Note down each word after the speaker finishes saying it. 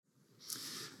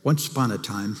Once upon a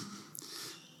time,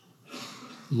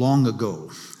 long ago,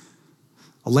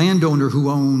 a landowner who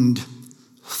owned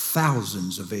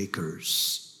thousands of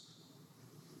acres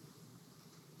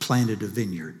planted a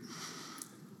vineyard.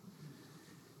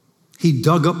 He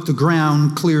dug up the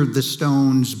ground, cleared the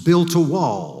stones, built a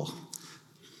wall,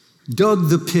 dug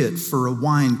the pit for a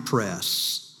wine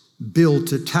press,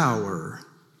 built a tower,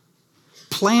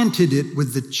 planted it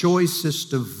with the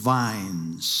choicest of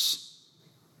vines.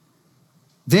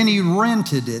 Then he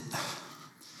rented it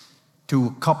to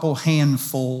a couple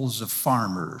handfuls of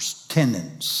farmers,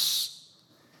 tenants.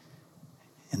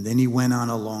 And then he went on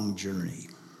a long journey.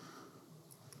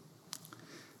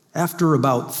 After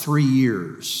about 3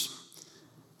 years,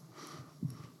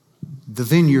 the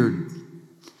vineyard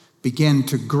began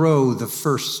to grow the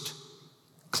first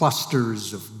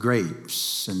clusters of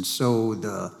grapes. And so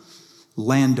the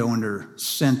landowner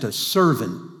sent a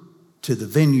servant to the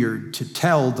vineyard to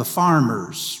tell the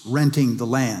farmers renting the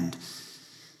land,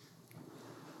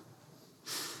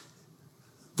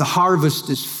 the harvest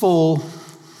is full,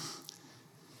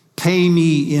 pay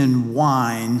me in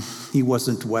wine. He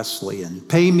wasn't Wesleyan.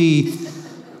 Pay me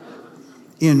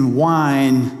in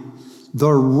wine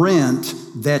the rent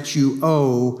that you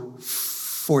owe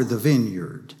for the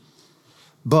vineyard.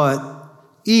 But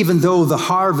even though the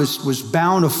harvest was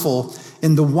bountiful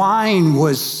and the wine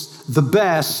was the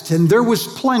best and there was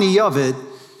plenty of it,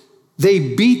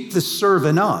 they beat the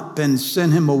servant up and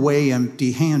sent him away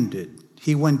empty-handed.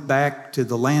 He went back to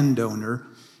the landowner,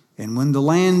 and when the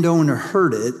landowner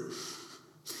heard it,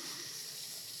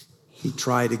 he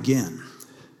tried again.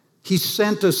 He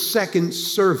sent a second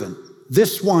servant,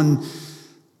 this one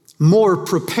more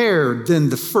prepared than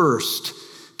the first,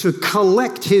 to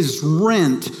collect his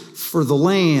rent for the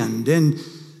land. And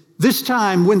this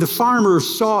time, when the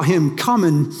farmers saw him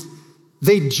coming,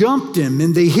 they jumped him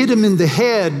and they hit him in the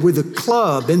head with a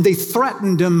club, and they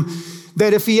threatened him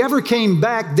that if he ever came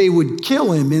back, they would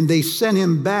kill him, and they sent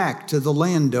him back to the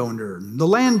landowner. The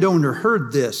landowner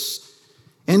heard this,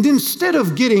 and instead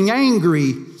of getting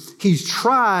angry, he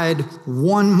tried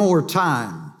one more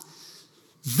time.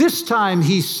 This time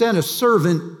he sent a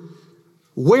servant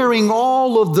wearing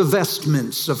all of the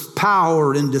vestments of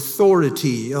power and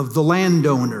authority of the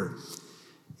landowner.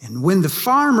 And when the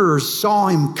farmers saw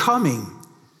him coming,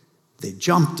 they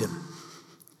jumped him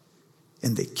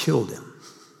and they killed him.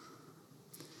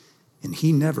 And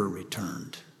he never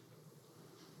returned.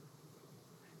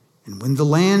 And when the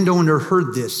landowner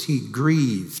heard this, he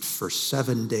grieved for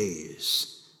 7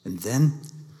 days. And then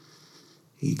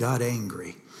he got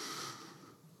angry.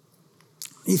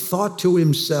 He thought to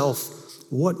himself,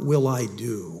 what will I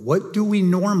do? What do we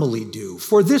normally do?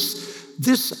 For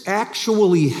this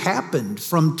actually happened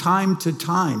from time to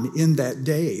time in that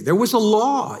day. There was a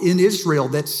law in Israel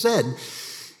that said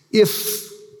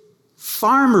if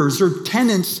farmers or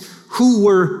tenants who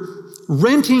were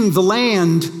renting the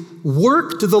land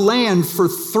worked the land for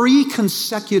 3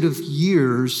 consecutive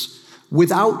years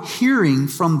without hearing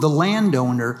from the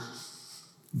landowner,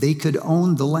 they could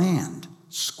own the land,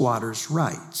 squatters'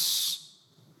 rights.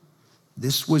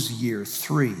 This was year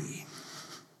 3.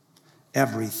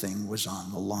 Everything was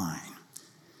on the line.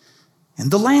 And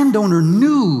the landowner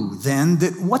knew then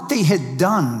that what they had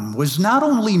done was not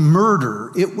only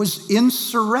murder, it was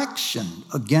insurrection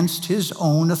against his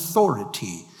own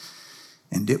authority.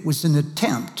 And it was an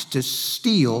attempt to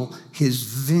steal his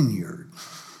vineyard.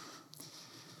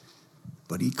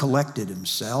 But he collected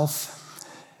himself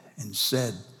and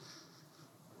said,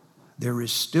 there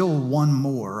is still one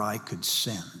more I could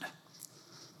send.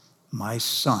 My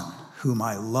son, whom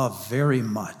I love very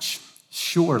much,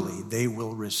 surely they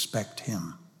will respect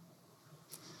him.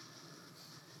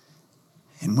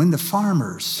 And when the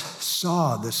farmers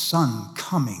saw the son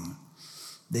coming,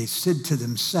 they said to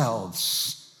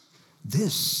themselves,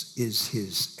 this is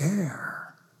his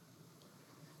heir.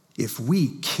 If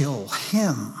we kill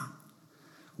him,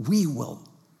 we will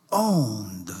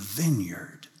own the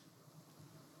vineyard.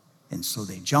 And so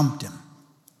they jumped him.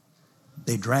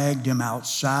 They dragged him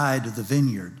outside of the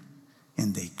vineyard,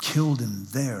 and they killed him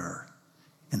there.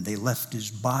 And they left his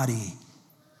body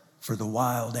for the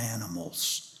wild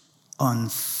animals.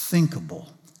 Unthinkable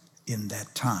in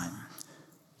that time.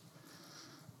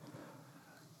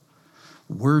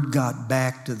 Word got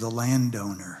back to the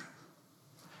landowner,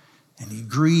 and he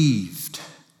grieved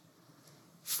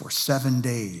for 7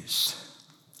 days.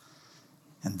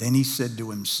 And then he said to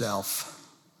himself,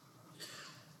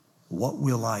 what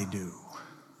will I do?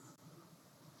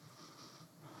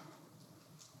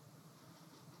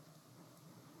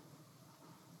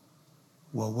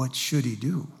 Well, what should he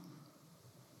do?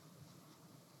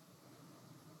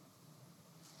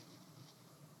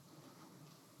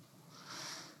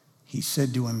 he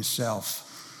said to himself,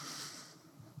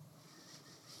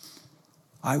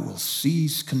 I will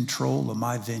seize control of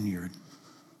my vineyard.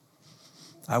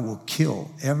 I will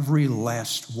kill every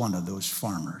last one of those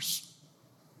farmers.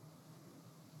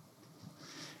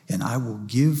 And I will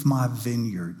give my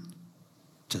vineyard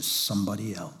to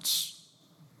somebody else.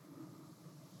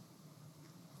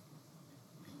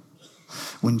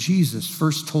 When Jesus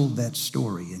first told that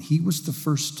story, and he was the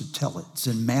first to tell it, it's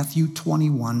in Matthew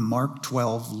 21, Mark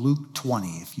 12, Luke 20,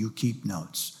 if you keep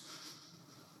notes.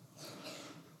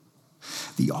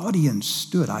 The audience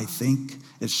stood, I think,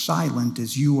 as silent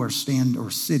as you are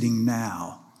sitting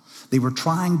now. They were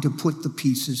trying to put the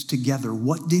pieces together.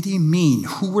 What did he mean?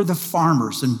 Who were the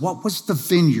farmers? And what was the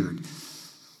vineyard?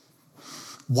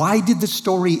 Why did the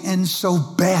story end so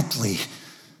badly?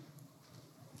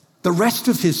 The rest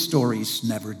of his stories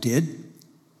never did.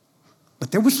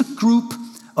 But there was a group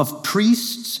of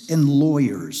priests and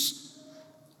lawyers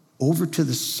over to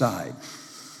the side.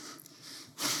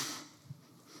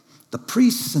 The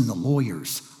priests and the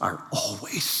lawyers are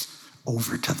always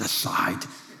over to the side.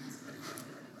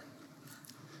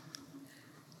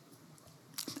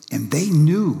 And they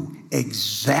knew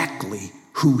exactly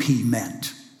who he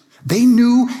meant. They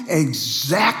knew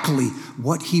exactly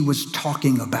what he was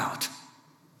talking about.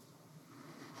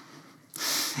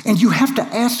 And you have to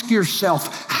ask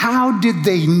yourself, how did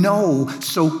they know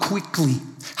so quickly?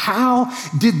 How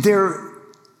did their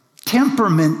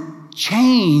temperament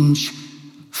change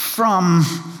from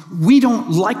we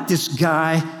don't like this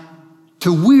guy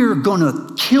to we're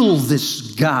gonna kill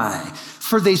this guy?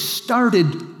 For they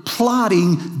started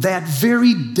plotting that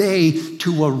very day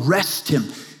to arrest him.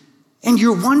 And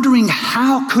you're wondering,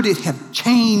 how could it have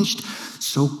changed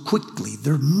so quickly?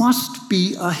 There must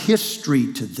be a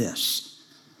history to this.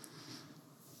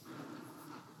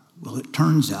 Well, it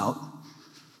turns out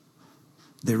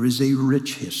there is a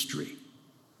rich history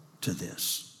to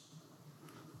this.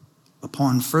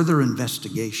 Upon further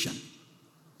investigation,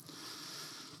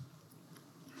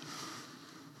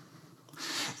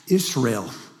 Israel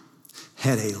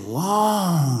had a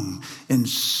long and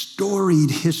storied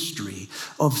history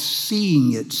of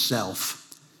seeing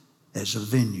itself as a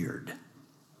vineyard.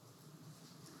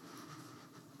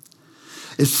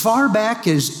 As far back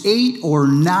as 800 or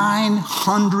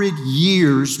 900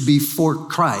 years before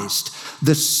Christ,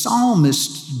 the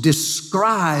psalmist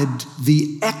described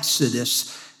the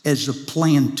Exodus as a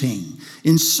planting.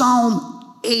 In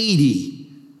Psalm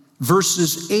 80,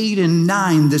 verses 8 and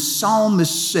 9, the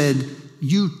psalmist said,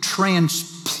 you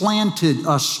transplanted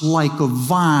us like a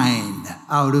vine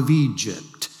out of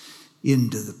Egypt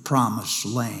into the promised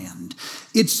land.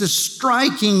 It's a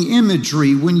striking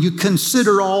imagery when you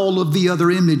consider all of the other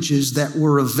images that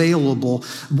were available.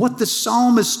 What the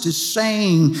psalmist is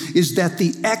saying is that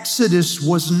the Exodus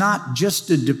was not just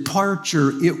a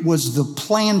departure, it was the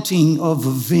planting of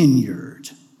a vineyard.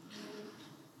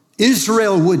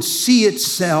 Israel would see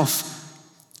itself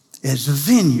as a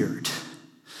vineyard.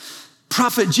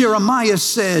 Prophet Jeremiah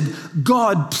said,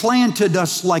 God planted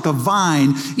us like a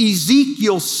vine.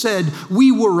 Ezekiel said,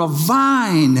 we were a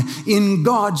vine in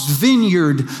God's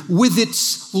vineyard with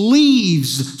its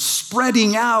leaves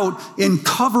spreading out and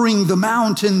covering the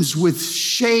mountains with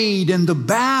shade and the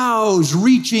boughs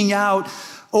reaching out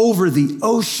over the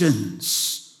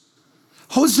oceans.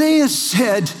 Hosea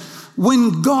said,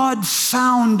 when God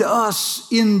found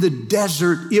us in the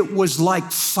desert, it was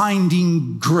like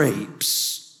finding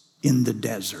grapes in the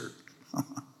desert.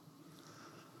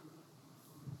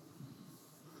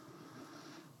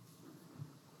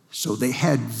 So they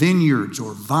had vineyards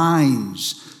or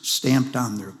vines stamped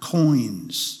on their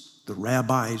coins. The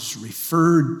rabbis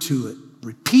referred to it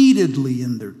repeatedly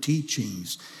in their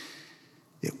teachings.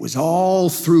 It was all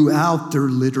throughout their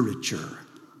literature.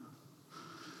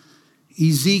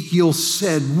 Ezekiel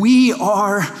said, we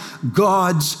are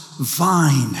God's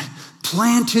vine,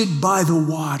 planted by the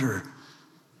water,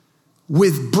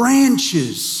 with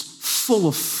branches full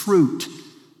of fruit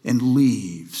and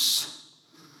leaves.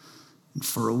 And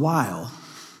for a while,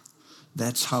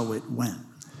 that's how it went.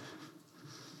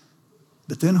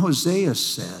 But then Hosea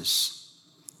says,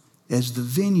 as the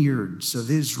vineyards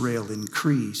of Israel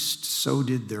increased, so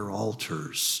did their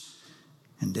altars.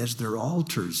 And as their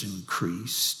altars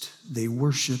increased, they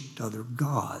worshiped other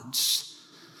gods.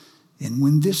 And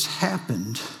when this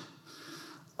happened,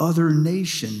 other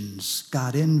nations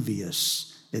got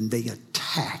envious and they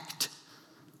attacked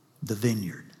the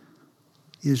vineyard,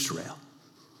 Israel.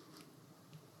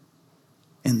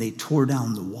 And they tore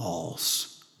down the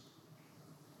walls.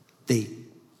 They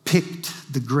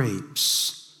picked the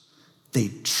grapes. They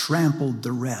trampled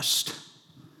the rest.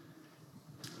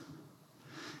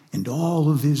 And all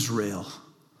of Israel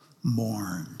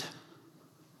mourned.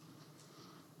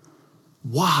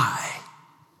 Why?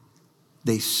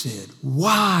 They said,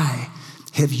 why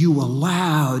have you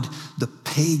allowed the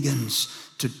pagans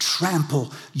to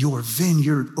trample your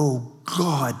vineyard, O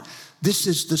God? This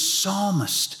is the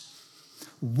psalmist.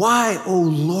 Why, O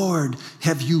Lord,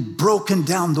 have you broken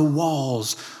down the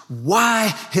walls? Why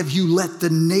have you let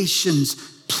the nations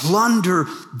plunder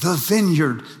the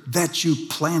vineyard that you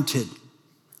planted?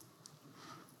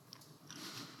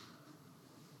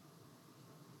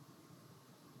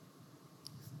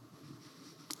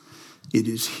 It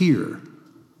is here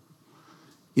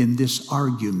in this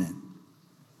argument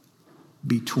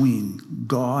between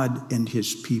God and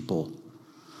his people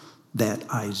that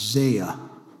Isaiah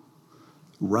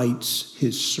writes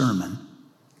his sermon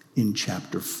in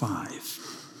chapter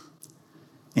 5.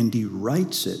 And he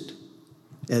writes it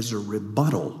as a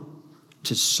rebuttal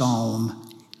to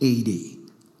Psalm 80.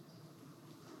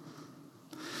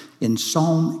 In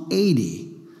Psalm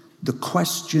 80, the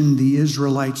question the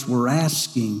Israelites were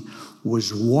asking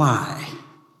was why?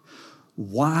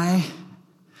 Why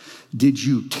did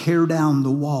you tear down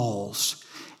the walls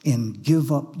and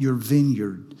give up your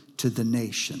vineyard to the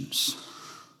nations?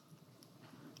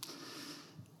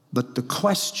 But the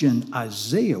question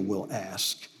Isaiah will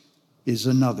ask is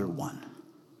another one.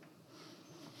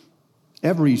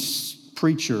 Every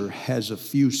preacher has a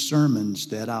few sermons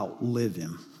that outlive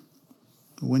him.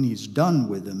 When he's done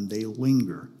with them, they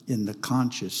linger in the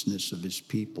consciousness of his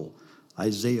people.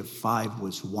 Isaiah 5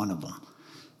 was one of them.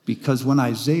 Because when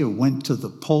Isaiah went to the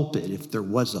pulpit, if there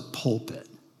was a pulpit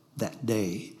that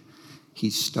day, he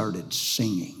started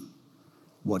singing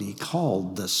what he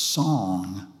called the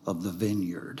Song of the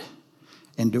Vineyard.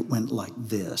 And it went like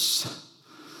this.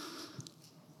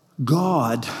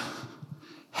 God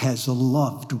has a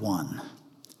loved one,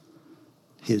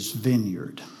 his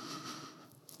vineyard.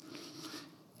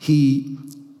 He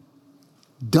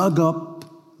dug up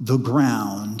the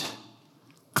ground,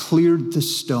 cleared the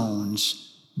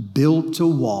stones, built a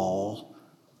wall,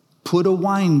 put a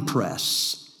wine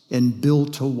press, and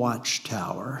built a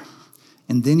watchtower.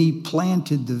 And then he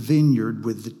planted the vineyard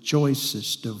with the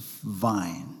choicest of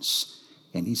vines.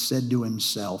 And he said to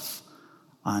himself,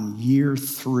 on year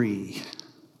 3,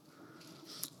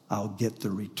 I'll get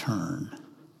the return.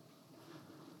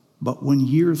 But when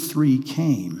year 3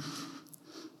 came,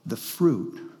 the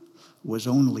fruit was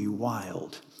only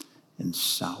wild and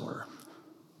sour.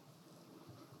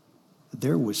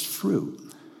 There was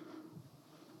fruit,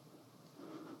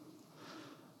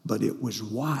 but it was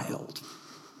wild,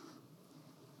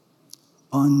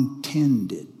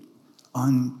 untended,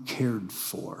 uncared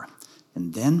for.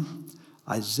 And then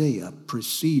Isaiah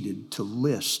proceeded to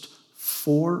list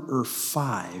 4 or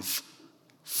 5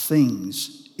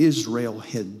 things Israel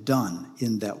had done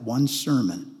in that one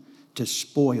sermon to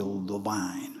spoil the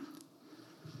vine.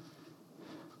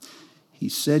 He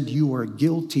said, you are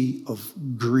guilty of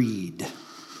greed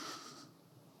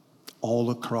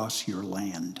all across your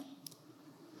land.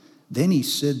 Then he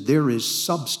said, there is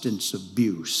substance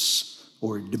abuse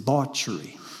or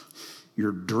debauchery.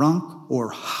 You're drunk or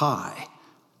high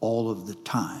all of the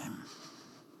time.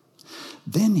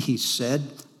 Then he said,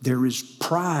 there is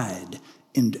pride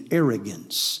and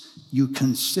arrogance. You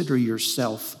consider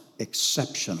yourself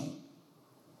exceptional,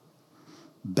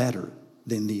 better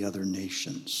than the other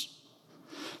nations.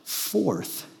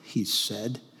 4th, he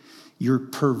said, you're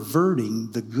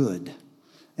perverting the good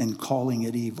and calling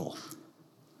it evil.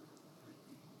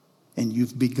 And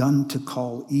you've begun to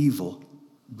call evil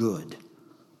good.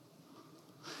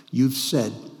 You've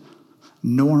said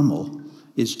normal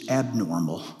is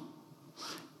abnormal,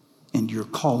 and you're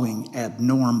calling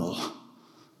abnormal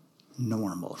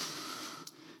normal.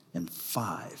 And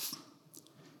 5,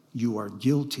 you are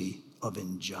guilty of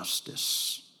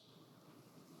injustice.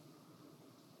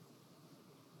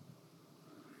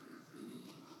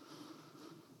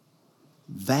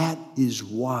 That is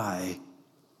why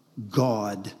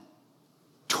God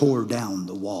tore down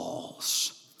the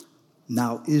walls.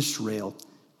 Now, Israel,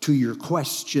 to your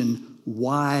question,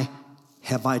 why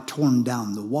have I torn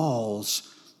down the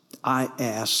walls? I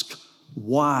ask,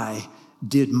 why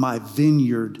did my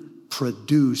vineyard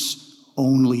produce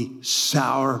only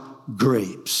sour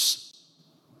grapes?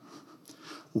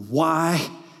 Why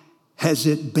has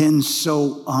it been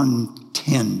so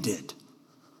untended?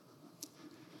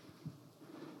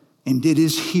 And it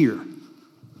is here,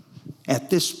 at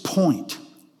this point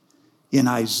in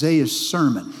Isaiah's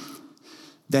sermon,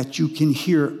 that you can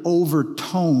hear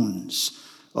overtones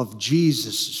of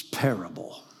Jesus'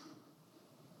 parable.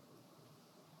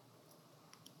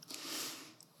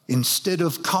 instead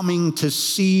of coming to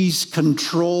seize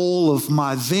control of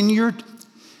my vineyard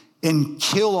and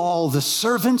kill all the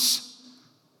servants,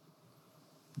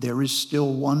 there is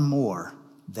still one more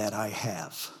that I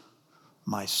have,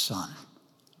 my son,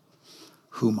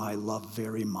 whom I love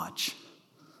very much.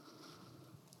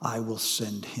 I will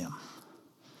send him.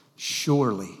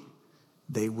 Surely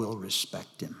they will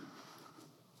respect him.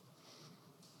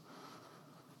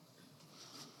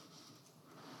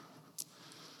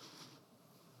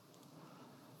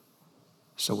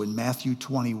 So in Matthew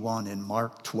 21, in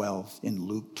Mark 12, in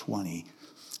Luke 20,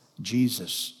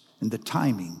 Jesus, and the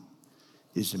timing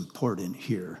is important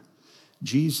here,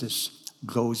 Jesus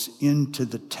goes into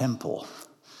the temple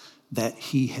that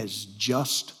he has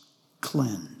just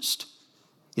cleansed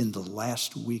in the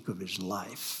last week of his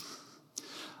life.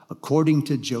 According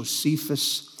to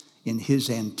Josephus, in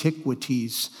his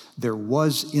Antiquities, there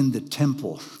was in the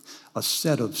temple a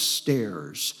set of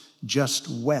stairs just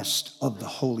west of the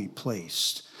holy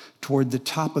place. Toward the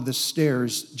top of the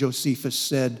stairs, Josephus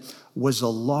said, was a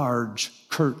large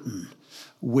curtain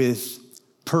with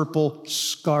purple,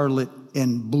 scarlet,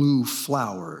 and blue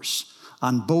flowers.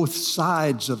 On both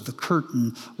sides of the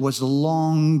curtain was a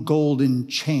long golden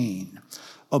chain.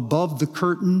 Above the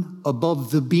curtain, above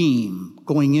the beam,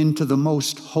 going into the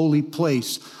most holy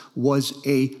place, was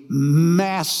a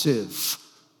massive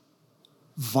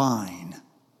vine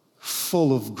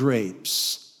full of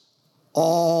grapes,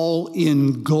 all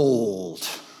in gold.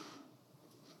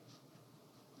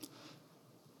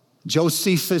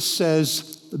 Josephus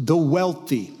says, the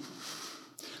wealthy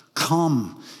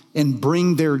come and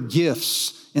bring their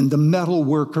gifts, and the metal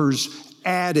workers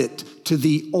add it to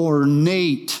the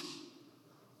ornate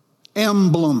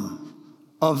emblem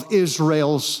of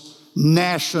Israel's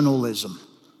nationalism.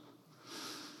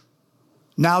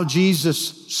 Now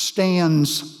Jesus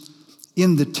stands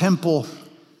in the temple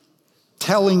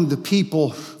telling the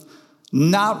people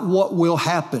not what will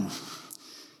happen.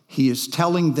 He is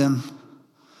telling them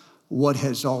what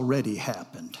has already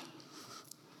happened.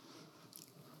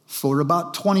 For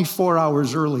about 24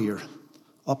 hours earlier,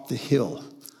 up the hill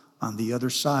on the other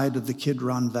side of the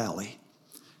Kidron Valley,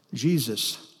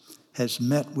 Jesus has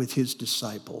met with his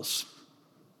disciples,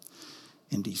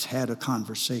 and he's had a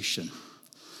conversation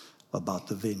about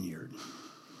the vineyard.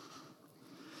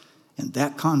 And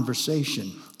that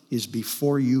conversation is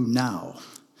before you now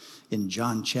in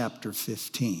John chapter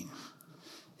 15.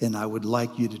 And I would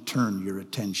like you to turn your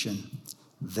attention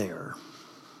there.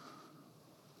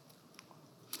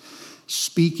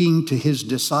 Speaking to his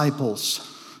disciples,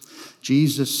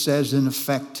 Jesus says in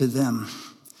effect to them,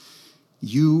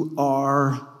 you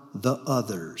are the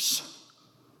others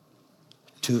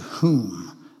to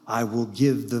whom I will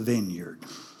give the vineyard.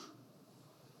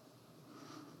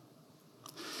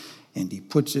 And he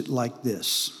puts it like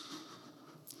this: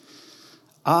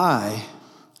 I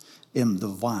am the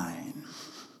vine.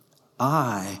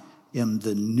 I am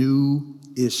the new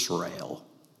Israel.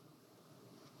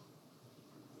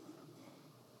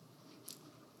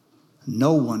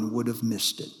 No one would have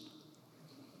missed it.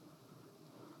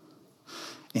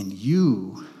 And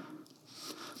you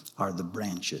are the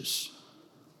branches.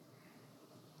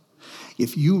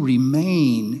 If you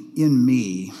remain in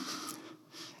me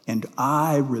and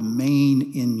I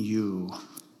remain in you,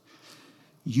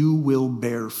 you will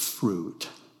bear fruit.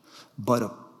 But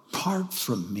apart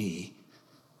from me,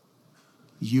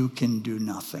 you can do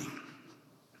nothing.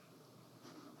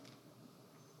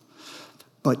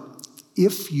 But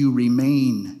if you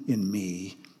remain in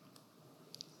me,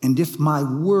 and if my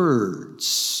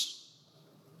words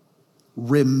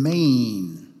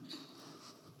remain,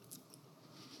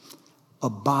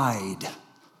 abide,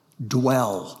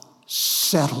 dwell,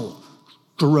 settle,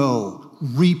 grow,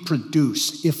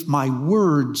 reproduce, if my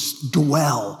words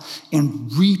dwell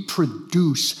and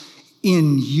reproduce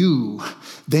in you,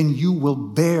 then you will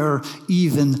bear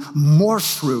even more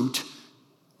fruit,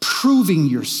 proving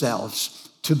yourselves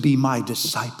to be my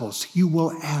disciples. You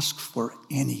will ask for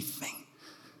anything,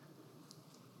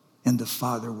 and the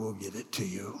Father will give it to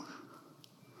you.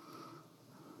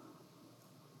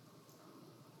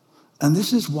 And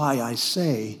this is why I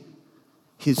say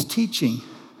his teaching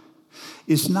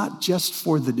is not just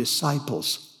for the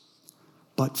disciples,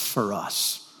 but for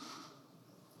us.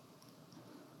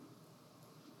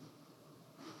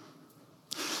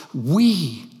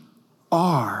 We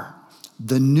are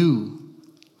the new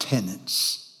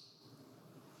tenants.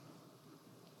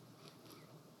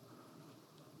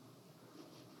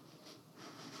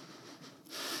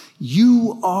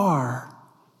 You are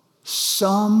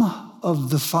some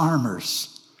of the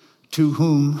farmers to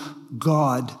whom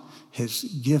God has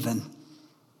given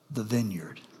the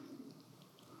vineyard.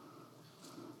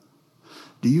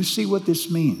 Do you see what this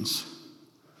means?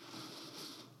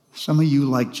 Some of you,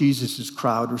 like Jesus'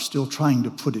 crowd, are still trying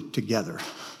to put it together.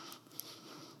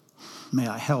 May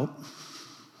I help?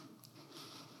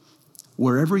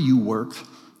 Wherever you work,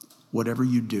 whatever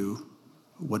you do,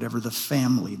 whatever the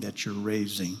family that you're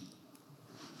raising,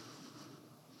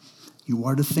 you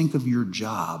are to think of your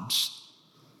jobs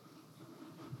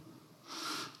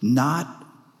not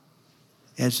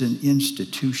as an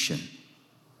institution,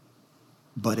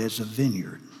 but as a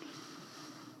vineyard.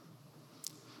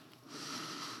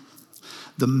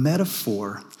 The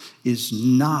metaphor is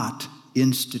not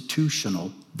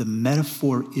institutional. The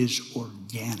metaphor is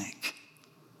organic.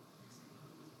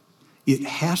 It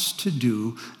has to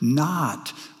do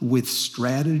not with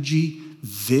strategy,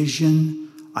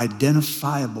 vision,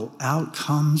 identifiable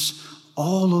outcomes,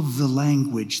 all of the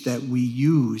language that we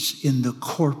use in the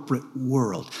corporate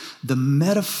world. The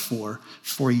metaphor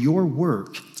for your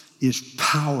work is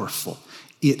powerful.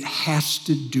 It has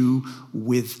to do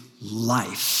with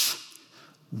life.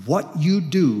 What you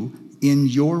do in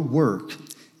your work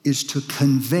is to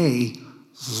convey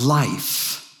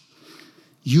life.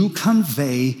 You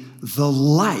convey the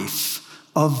life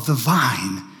of the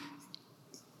vine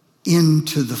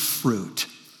into the fruit.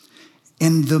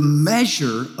 And the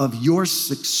measure of your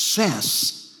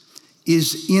success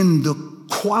is in the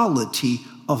quality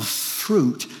of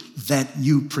fruit that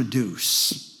you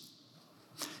produce.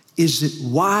 Is it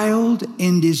wild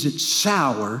and is it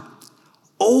sour,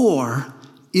 or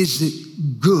is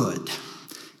it good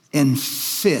and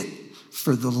fit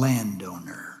for the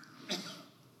landowner?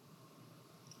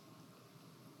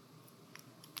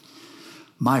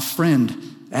 My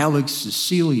friend Alex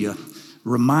Cecilia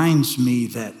reminds me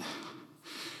that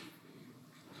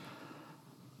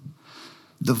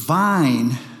the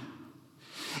vine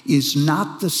is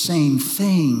not the same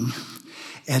thing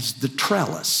as the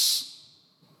trellis.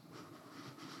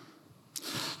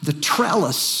 The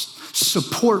trellis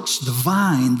supports the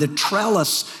vine. The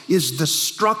trellis is the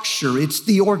structure, it's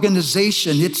the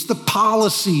organization, it's the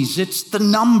policies, it's the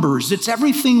numbers, it's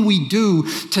everything we do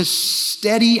to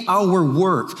steady our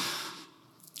work.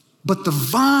 But the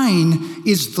vine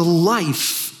is the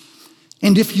life.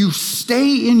 And if you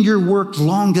stay in your work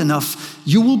long enough,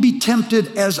 you will be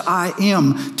tempted, as I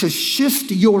am, to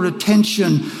shift your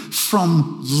attention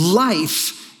from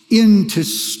life into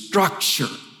structure.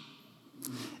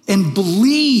 And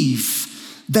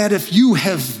believe that if you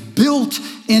have built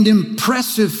an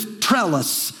impressive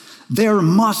trellis, there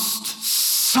must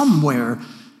somewhere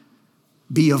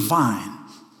be a vine.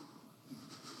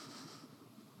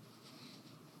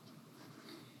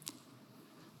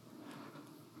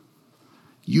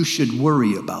 You should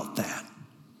worry about that.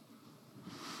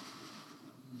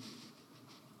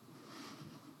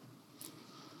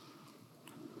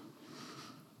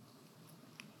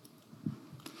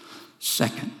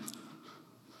 Second,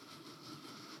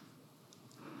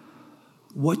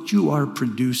 what you are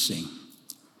producing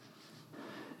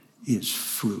is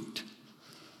fruit.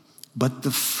 But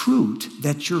the fruit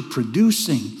that you're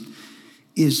producing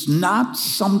is not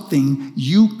something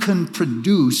you can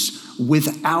produce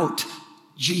without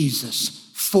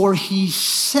Jesus. For he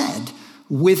said,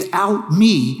 without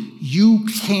me, you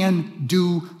can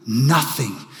do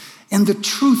nothing. And the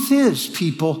truth is,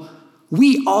 people,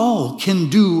 we all can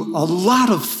do a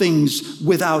lot of things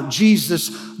without Jesus.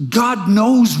 God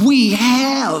knows we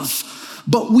have,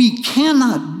 but we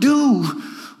cannot do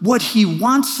what he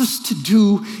wants us to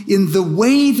do in the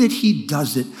way that he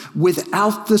does it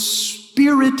without the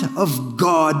Spirit of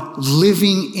God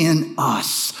living in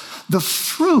us. The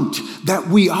fruit that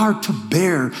we are to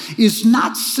bear is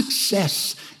not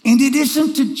success, and it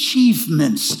isn't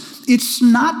achievements. It's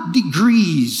not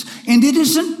degrees, and it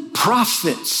isn't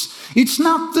profits. It's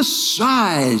not the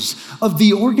size of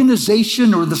the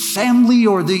organization or the family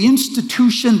or the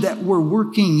institution that we're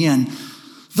working in.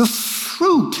 The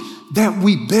fruit that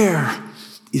we bear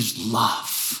is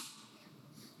love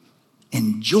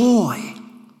and joy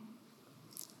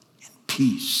and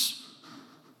peace.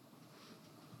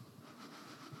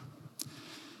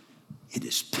 It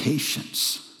is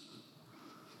patience,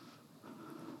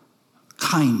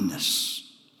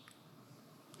 kindness,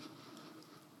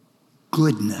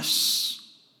 goodness,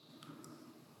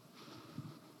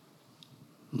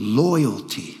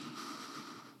 loyalty,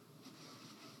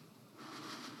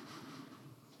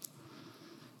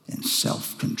 and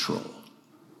self-control.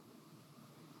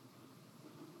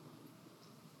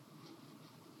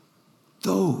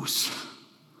 Those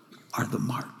are the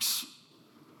marks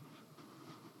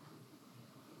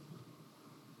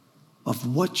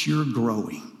of what you're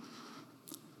growing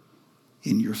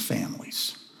in your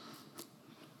families.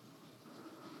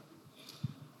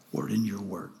 or in your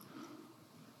work.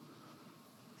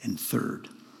 And third,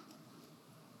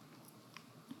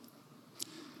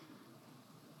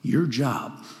 your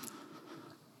job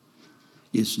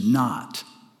is not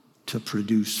to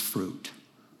produce fruit.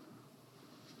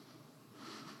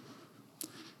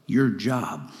 Your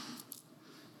job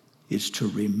is to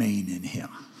remain in him.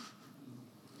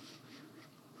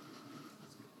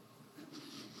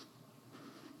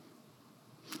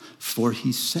 For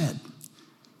he said,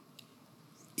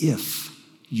 if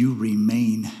you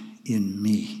remain in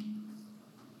me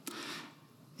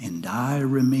and I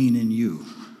remain in you,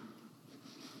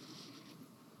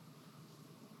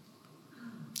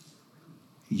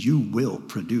 you will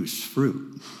produce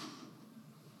fruit.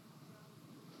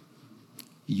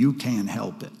 You can't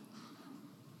help it.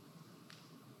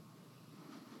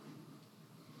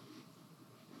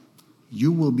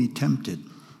 You will be tempted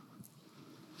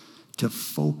to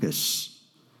focus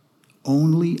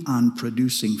only on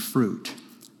producing fruit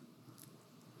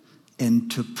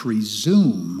and to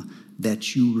presume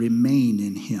that you remain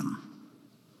in him.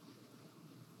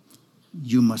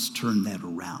 You must turn that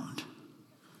around.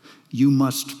 You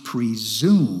must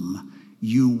presume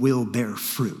you will bear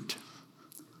fruit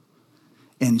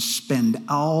and spend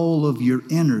all of your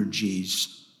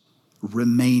energies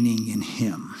remaining in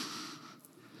him.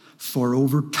 For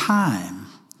over time,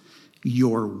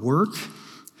 your work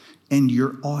and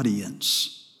your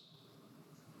audience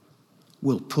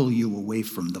will pull you away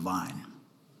from the vine.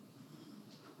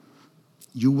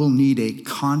 You will need a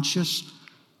conscious,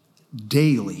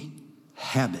 daily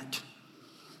habit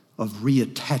of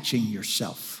reattaching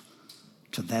yourself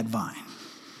to that vine.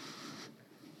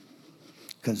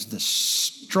 Because the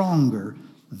stronger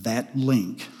that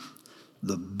link,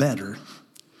 the better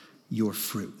your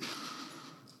fruit.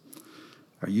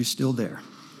 Are you still there?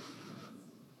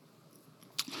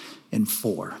 And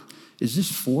 4. Is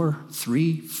this 4,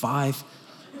 3, 5?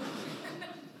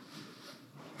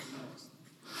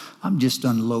 I'm just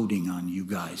unloading on you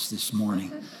guys this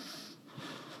morning.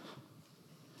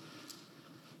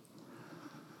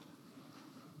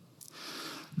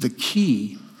 The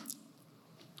key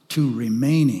to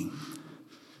remaining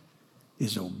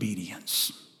is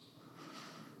obedience.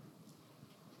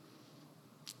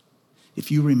 If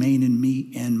you remain in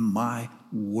me and my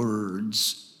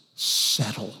words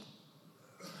settle,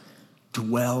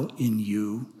 dwell in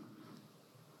you.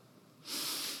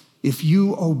 If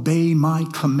you obey my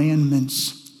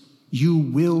commandments, you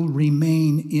will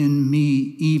remain in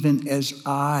me even as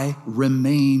I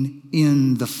remain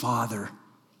in the Father.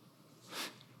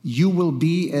 You will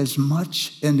be as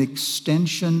much an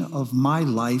extension of my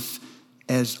life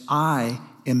as I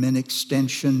am an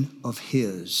extension of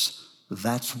his.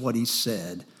 That's what he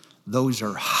said. Those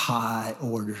are high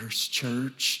orders,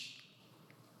 church.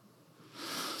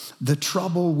 The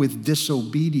trouble with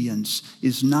disobedience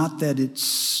is not that it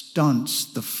stunts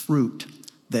the fruit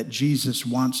that Jesus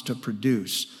wants to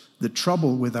produce. The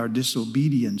trouble with our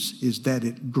disobedience is that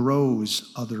it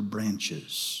grows other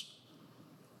branches.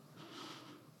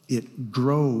 It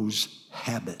grows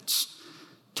habits,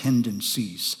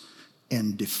 tendencies,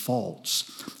 and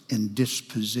defaults and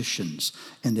dispositions,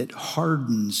 and it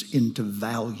hardens into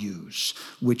values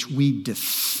which we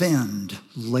defend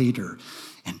later.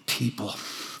 And people,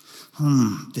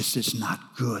 this is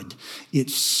not good. It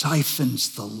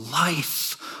siphons the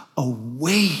life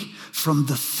away from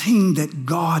the thing that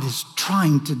God is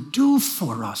trying to do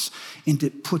for us, and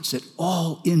it puts it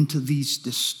all into these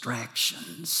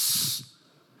distractions.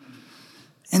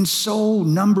 And so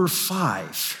number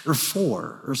 5 or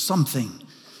 4 or something,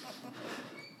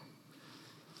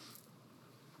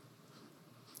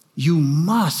 you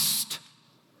must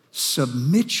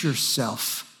submit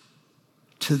yourself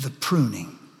to the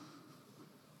pruning.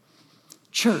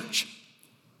 Church,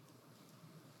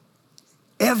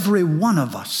 every one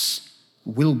of us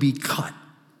will be cut.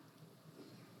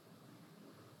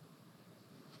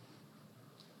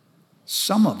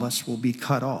 Some of us will be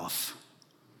cut off.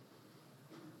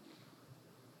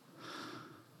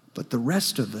 But the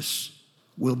rest of us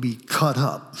will be cut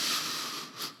up.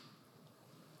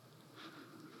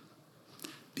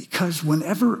 Because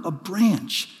whenever a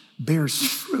branch bears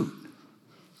fruit,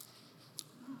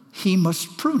 he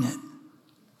must prune it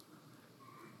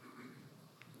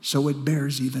so it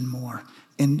bears even more.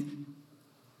 And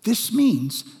this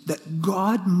means that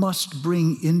God must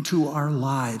bring into our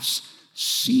lives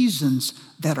seasons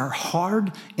that are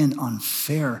hard and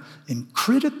unfair and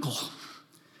critical.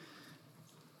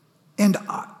 And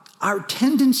our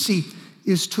tendency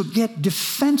is to get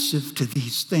defensive to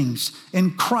these things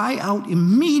and cry out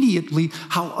immediately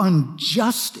how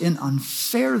unjust and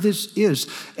unfair this is.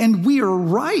 And we are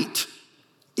right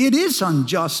It is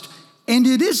unjust and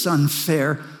it is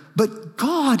unfair, but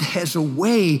God has a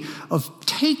way of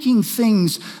taking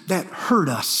things that hurt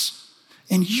us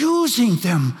and using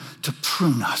them to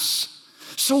prune us.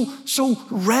 So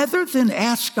rather than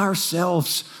ask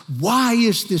ourselves, why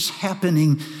is this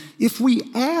happening? If we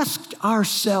asked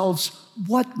ourselves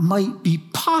what might be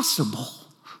possible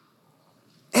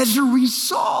as a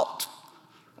result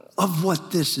of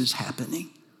what this is happening.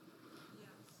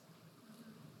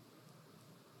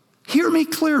 Hear me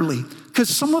clearly, because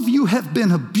some of you have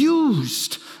been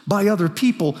abused by other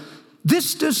people.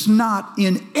 This does not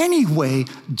in any way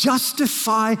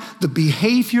justify the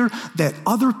behavior that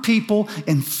other people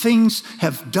and things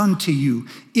have done to you.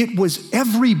 It was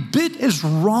every bit as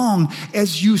wrong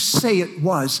as you say it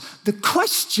was. The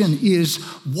question is,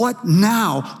 what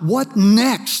now? What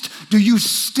next? Do you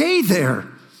stay there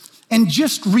and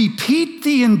just repeat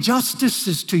the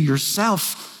injustices to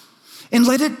yourself and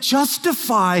let it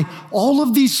justify all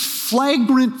of these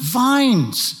flagrant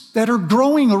vines that are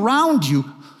growing around you?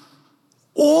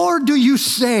 Or do you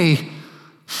say,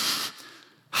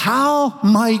 how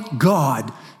might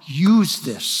God use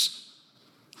this?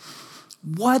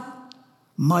 What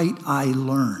might I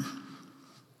learn?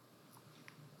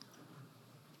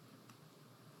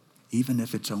 Even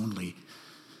if it's only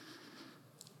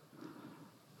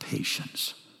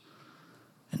patience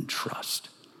and trust.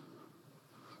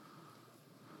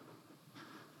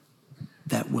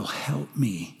 That will help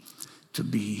me to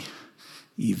be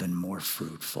even more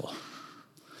fruitful.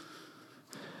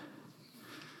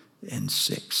 And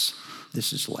 6,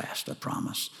 this is last, I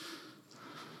promise.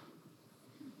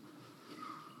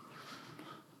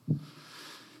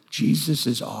 Jesus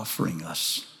is offering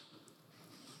us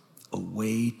a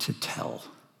way to tell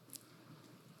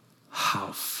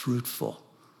how fruitful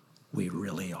we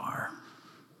really are.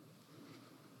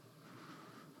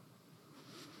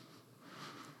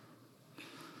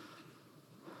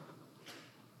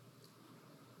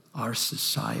 Our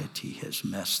society has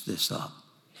messed this up.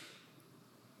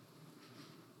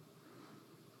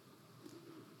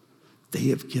 They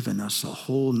have given us a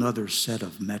whole nother set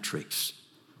of metrics.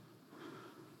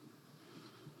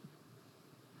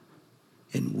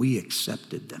 And we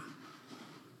accepted them.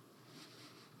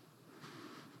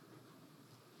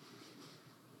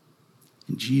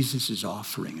 And Jesus is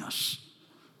offering us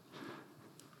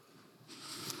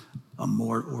a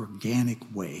more organic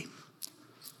way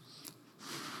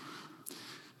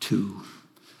to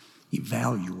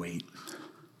evaluate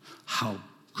how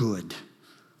good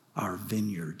our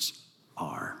vineyards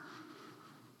are.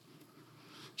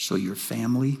 So your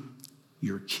family,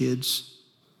 your kids,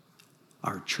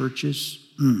 our churches,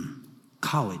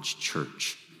 college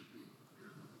church,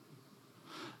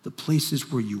 the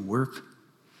places where you work,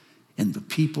 and the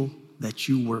people that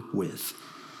you work with.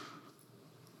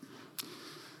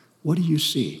 What do you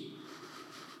see?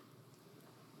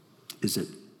 Is it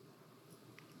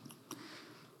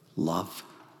love?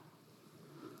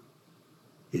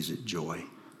 Is it joy?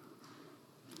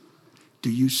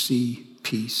 Do you see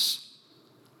peace,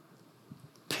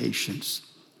 patience,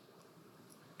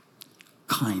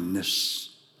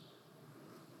 kindness?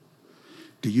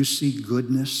 Do you see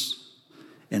goodness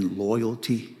and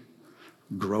loyalty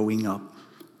growing up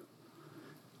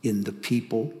in the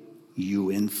people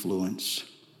you influence?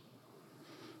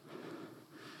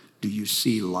 Do you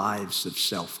see lives of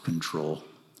self-control?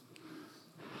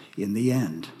 In the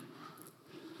end,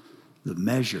 the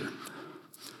measure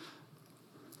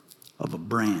of a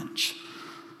branch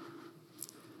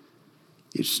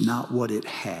is not what it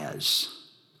has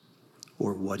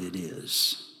or what it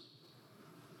is.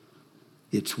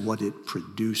 It's what it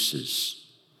produces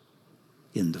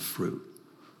in the fruit.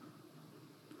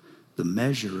 The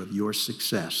measure of your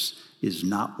success is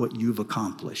not what you've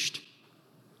accomplished.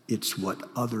 It's what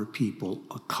other people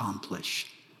accomplish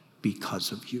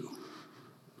because of you.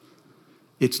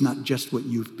 It's not just what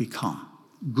you've become,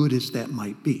 good as that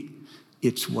might be.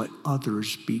 It's what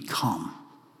others become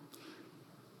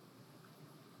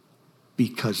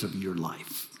because of your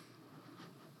life.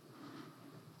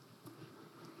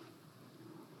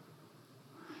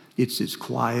 It's as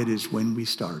quiet as when we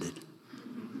started.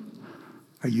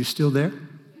 Are you still there?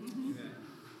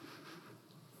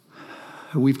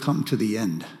 We've come to the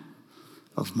end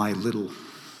of my little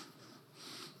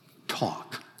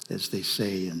talk, as they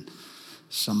say in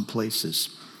some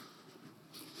places.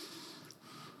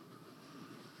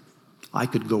 I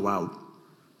could go out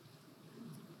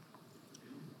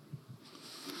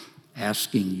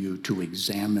asking you to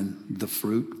examine the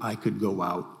fruit. I could go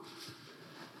out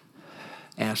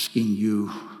asking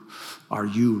you, are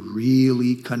you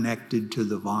really connected to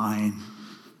the vine?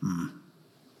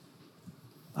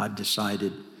 I've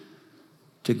decided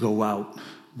to go out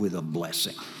with a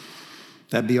blessing.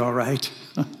 That'd be all right?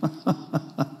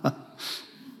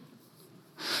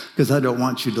 Because I don't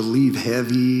want you to leave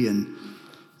heavy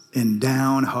and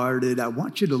downhearted. I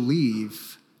want you to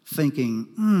leave thinking,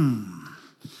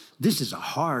 this is a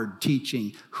hard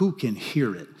teaching. Who can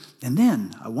hear it? And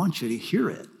then I want you to hear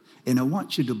it. And I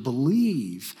want you to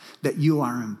believe that you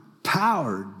are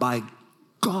empowered by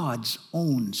God's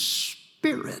own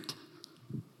Spirit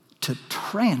to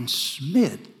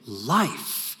transmit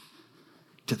life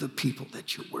to the people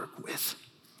that you work with.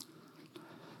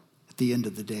 At the end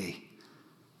of the day,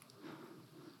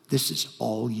 this is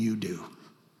all you do.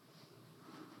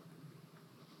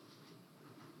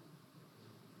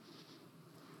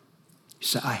 You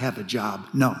say, I have a job.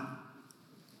 No.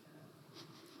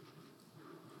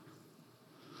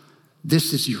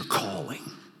 This is your calling.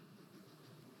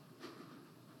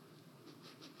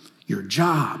 Your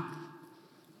job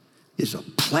is a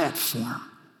platform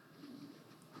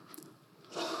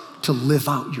to live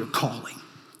out your calling.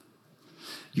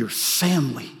 Your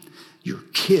family, your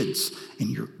kids, and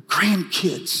your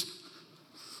grandkids.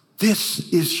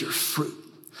 This is your fruit.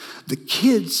 The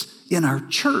kids in our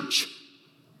church,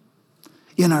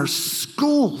 in our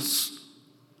schools,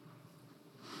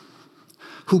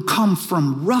 who come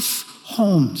from rough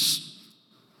homes,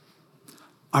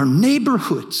 our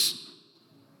neighborhoods.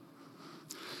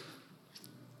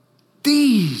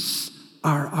 These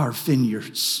are our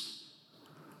vineyards.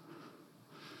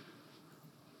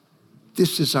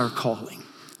 This is our calling.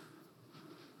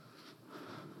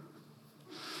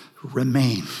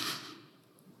 Remain.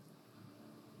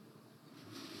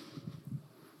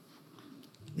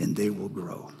 And they will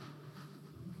grow.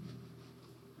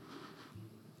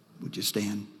 Would you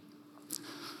stand?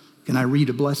 Can I read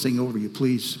a blessing over you,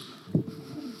 please?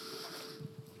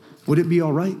 Would it be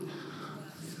all right?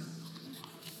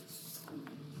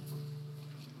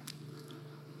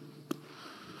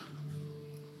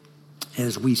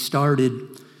 As we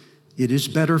started, it is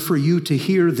better for you to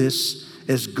hear this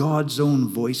as God's own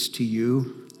voice to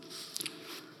you.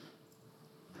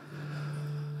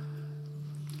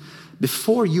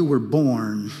 Before you were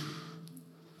born,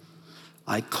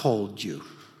 I called you.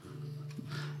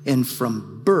 And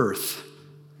from birth,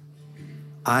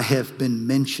 I have been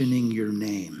mentioning your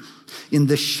name. In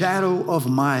the shadow of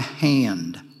my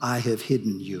hand, I have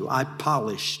hidden you. I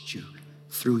polished you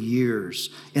through years,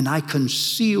 and I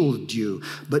concealed you.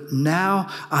 But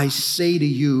now I say to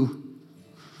you,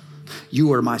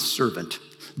 you are my servant,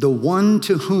 the one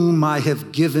to whom I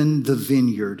have given the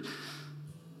vineyard.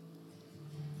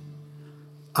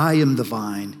 I am the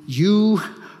vine, you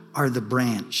are the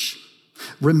branch.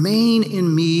 Remain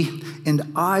in me,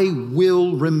 and I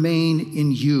will remain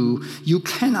in you. You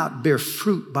cannot bear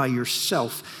fruit by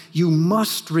yourself. You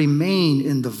must remain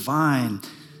in the vine.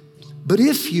 But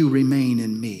if you remain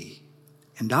in me,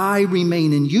 and I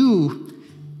remain in you,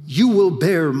 you will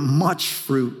bear much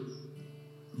fruit.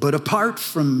 But apart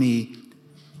from me,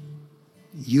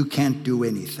 you can't do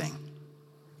anything.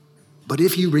 But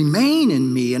if you remain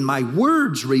in me, and my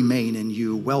words remain in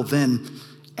you, well then,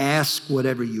 ask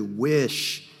whatever you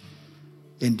wish,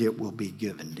 and it will be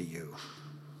given to you,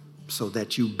 so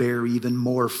that you bear even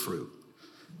more fruit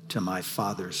to my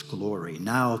Father's glory.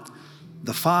 Now,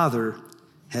 the Father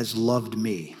has loved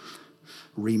me.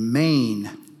 Remain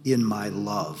in my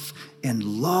love, and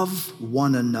love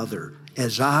one another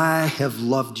as I have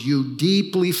loved you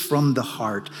deeply from the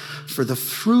heart. For the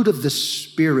fruit of the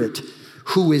Spirit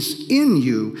who is in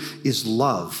you is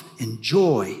love and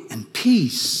joy and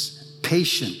peace,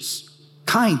 patience,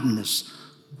 kindness,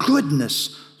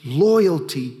 goodness,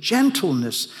 loyalty,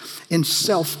 gentleness, and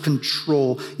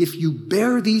self-control. If you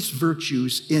bear these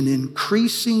virtues in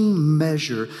increasing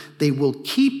measure, they will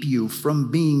keep you from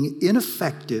being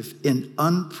ineffective and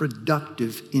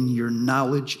unproductive in your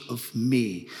knowledge of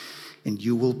me. And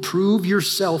you will prove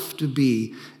yourself to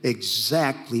be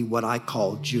exactly what I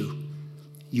called you.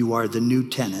 You are the new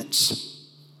tenants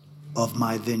of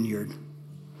my vineyard.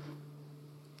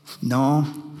 No,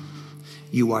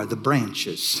 you are the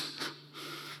branches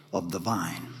of the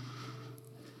vine.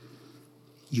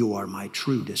 You are my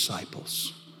true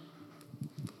disciples.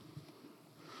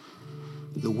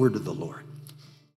 The word of the Lord.